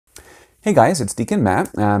Hey guys, it's Deacon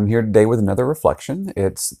Matt. I'm here today with another reflection.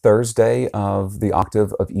 It's Thursday of the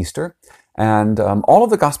Octave of Easter, and all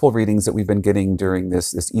of the gospel readings that we've been getting during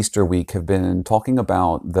this Easter week have been talking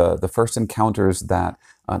about the first encounters that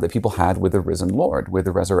people had with the risen Lord, with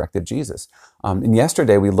the resurrected Jesus. And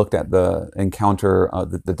yesterday we looked at the encounter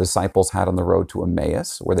that the disciples had on the road to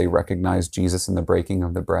Emmaus, where they recognized Jesus in the breaking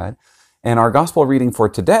of the bread. And our gospel reading for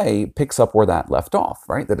today picks up where that left off,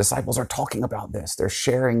 right? The disciples are talking about this. They're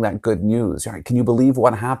sharing that good news, right? Can you believe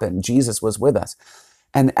what happened? Jesus was with us.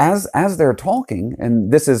 And as they're talking,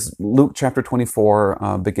 and this is Luke chapter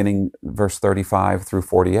 24, beginning verse 35 through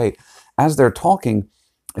 48, as they're talking,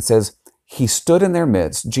 it says, he stood in their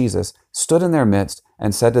midst, Jesus stood in their midst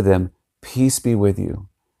and said to them, "Peace be with you."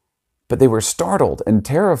 But they were startled and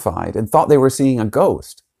terrified and thought they were seeing a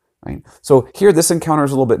ghost. Right? So here, this encounter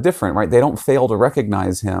is a little bit different, right? They don't fail to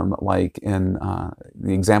recognize him like in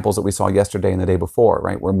the examples that we saw yesterday and the day before,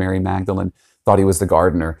 right? Where Mary Magdalene thought he was the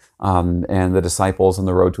gardener, and the disciples on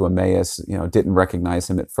the road to Emmaus, didn't recognize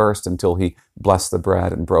him at first until he blessed the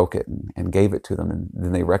bread and broke it and gave it to them, and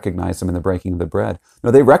then they recognized him in the breaking of the bread.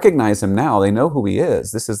 No, they recognize him now. They know who he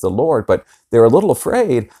is. This is the Lord, but they're a little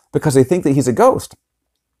afraid because they think that he's a ghost.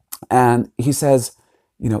 And he says,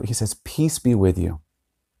 "Peace be with you.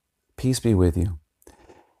 Peace be with you."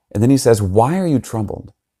 And then he says, "Why are you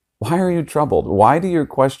troubled? Why are you troubled? Why do your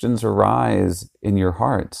questions arise in your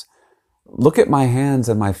hearts? Look at my hands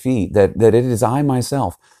and my feet, that it is I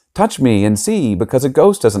myself. Touch me and see, because a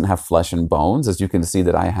ghost doesn't have flesh and bones, as you can see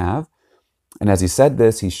that I have." And as he said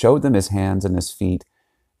this, he showed them his hands and his feet.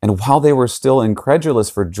 And while they were still incredulous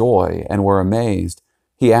for joy and were amazed,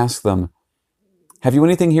 he asked them, "Have you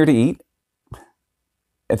anything here to eat?"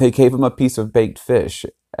 And they gave him a piece of baked fish,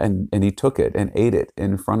 and he took it and ate it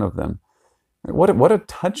in front of them. What a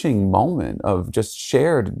touching moment of just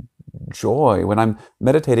shared joy. When I'm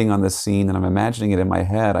meditating on this scene and I'm imagining it in my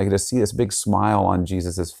head, I just see this big smile on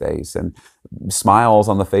Jesus's face and smiles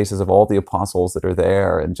on the faces of all the apostles that are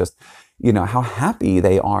there, and just, how happy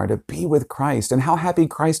they are to be with Christ and how happy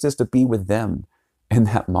Christ is to be with them in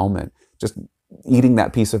that moment, just eating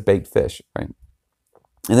that piece of baked fish, right?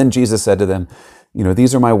 And then Jesus said to them,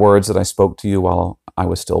 "These are my words that I spoke to you while I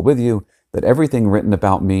was still with you, that everything written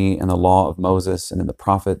about me in the law of Moses and in the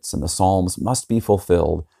prophets and the Psalms must be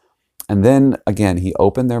fulfilled." And then again, he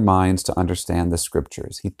opened their minds to understand the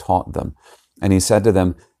scriptures. He taught them. And he said to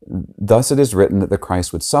them, "Thus it is written that the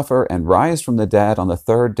Christ would suffer and rise from the dead on the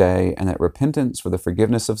third day, and that repentance for the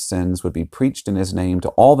forgiveness of sins would be preached in his name to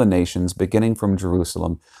all the nations, beginning from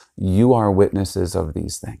Jerusalem. You are witnesses of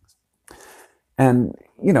these things." And,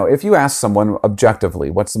 if you ask someone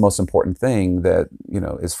objectively, what's the most important thing that,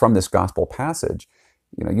 is from this gospel passage,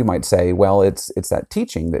 you might say, well, it's that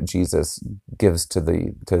teaching that Jesus gives to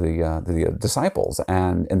the disciples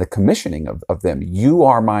and the commissioning of them. You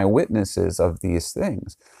are my witnesses of these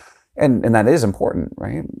things. And that is important,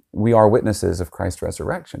 right? We are witnesses of Christ's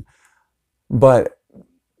resurrection. But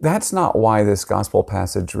that's not why this gospel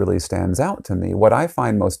passage really stands out to me. What I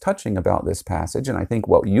find most touching about this passage, and I think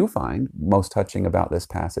what you find most touching about this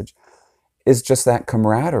passage, is just that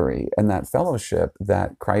camaraderie and that fellowship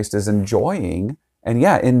that Christ is enjoying, and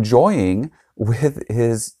enjoying with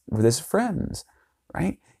his friends,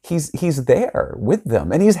 right? He's there with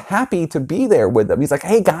them, and he's happy to be there with them. He's like,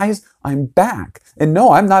 "Hey guys, I'm back. And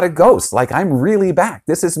no, I'm not a ghost. Like, I'm really back.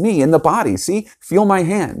 This is me in the body. See, feel my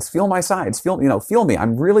hands, feel my sides, feel me.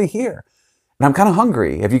 I'm really here. And I'm kind of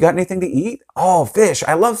hungry. Have you got anything to eat? Oh, fish.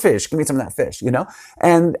 I love fish. Give me some of that fish,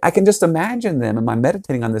 And I can just imagine them, and I'm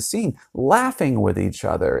meditating on this scene, laughing with each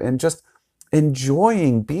other and just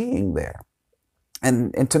enjoying being there.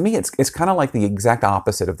 And to me, it's kind of like the exact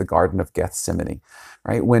opposite of the Garden of Gethsemane,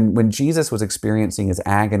 right? When Jesus was experiencing his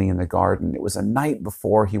agony in the garden, it was a night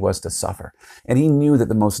before he was to suffer. And he knew that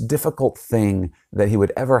the most difficult thing that he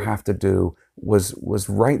would ever have to do was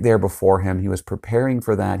right there before him. He was preparing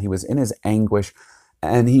for that. He was in his anguish,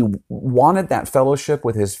 and he wanted that fellowship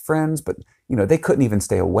with his friends, but they couldn't even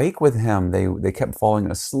stay awake with him. They kept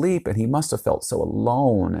falling asleep, and he must have felt so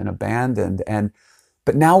alone and abandoned.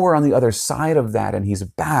 But now we're on the other side of that, and he's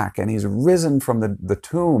back, and he's risen from the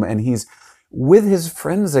tomb, and he's with his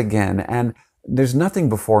friends again, and there's nothing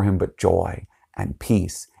before him but joy and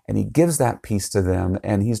peace, and he gives that peace to them,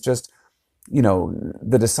 and he's just,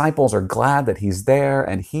 the disciples are glad that he's there,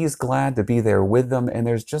 and he's glad to be there with them, and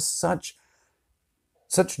there's just such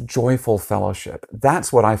joyful fellowship.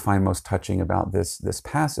 That's what I find most touching about this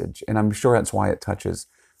passage, and I'm sure that's why it touches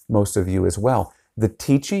most of you as well. The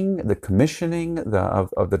teaching, the commissioning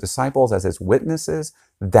of the disciples as his witnesses,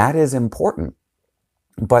 that is important.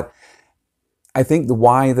 But I think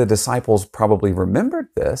why the disciples probably remembered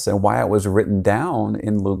this and why it was written down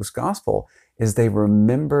in Luke's gospel is they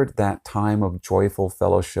remembered that time of joyful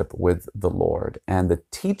fellowship with the Lord, and the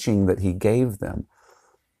teaching that he gave them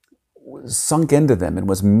sunk into them and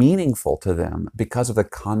was meaningful to them because of the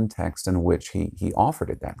context in which he offered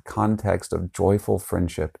it, that context of joyful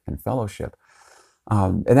friendship and fellowship.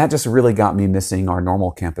 And that just really got me missing our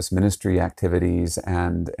normal campus ministry activities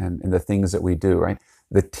and the things that we do, right?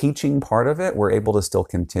 The teaching part of it, we're able to still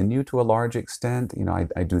continue to a large extent. You know,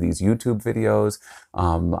 I do these YouTube videos.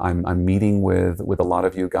 I'm meeting with a lot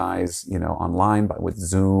of you guys, you know, online with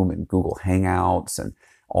Zoom and Google Hangouts and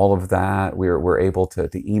all of that. We're able to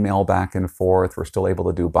email back and forth. We're still able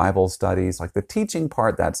to do Bible studies. Like the teaching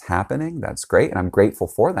part, that's happening. That's great, and I'm grateful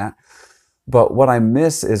for that. But what I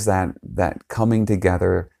miss is that coming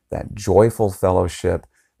together, that joyful fellowship,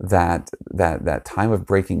 that time of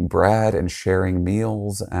breaking bread and sharing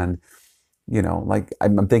meals. And, you know, like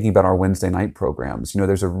I'm thinking about our Wednesday night programs. You know,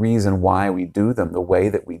 there's a reason why we do them the way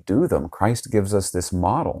that we do them. Christ gives us this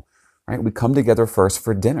model, right? We come together first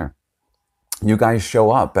for dinner. You guys show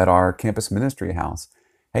up at our campus ministry house.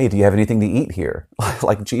 Hey, do you have anything to eat here?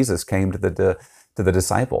 Like Jesus came to the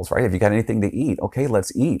disciples, right? Have you got anything to eat? Okay,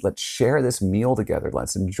 let's eat. Let's share this meal together.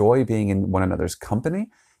 Let's enjoy being in one another's company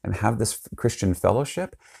and have this Christian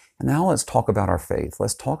fellowship. And now let's talk about our faith.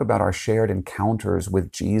 Let's talk about our shared encounters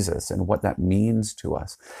with Jesus and what that means to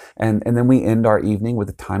us. And then we end our evening with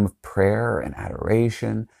a time of prayer and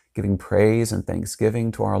adoration, giving praise and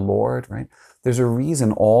thanksgiving to our Lord, right? There's a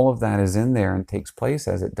reason all of that is in there and takes place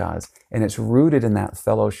as it does. And it's rooted in that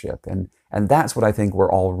fellowship. And that's what I think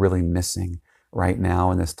we're all really missing right now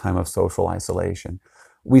in this time of social isolation.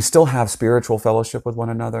 We still have spiritual fellowship with one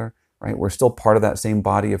another, right? We're still part of that same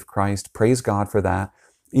body of Christ. Praise God for that.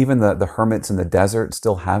 Even the hermits in the desert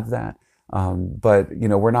still have that. But, you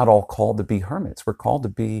know, we're not all called to be hermits. We're called to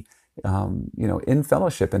be, you know, in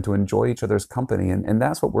fellowship and to enjoy each other's company. And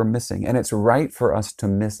that's what we're missing. And it's right for us to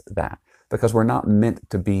miss that because we're not meant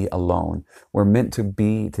to be alone. We're meant to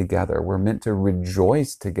be together. We're meant to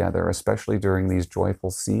rejoice together, especially during these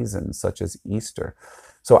joyful seasons such as Easter.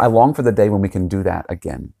 So I long for the day when we can do that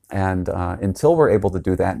again. And until we're able to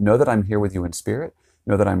do that, know that I'm here with you in spirit.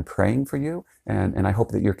 Know that I'm praying for you, and I hope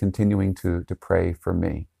that you're continuing to pray for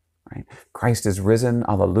me. Right? Christ is risen.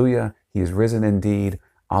 Alleluia. He is risen indeed.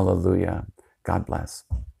 Alleluia. God bless.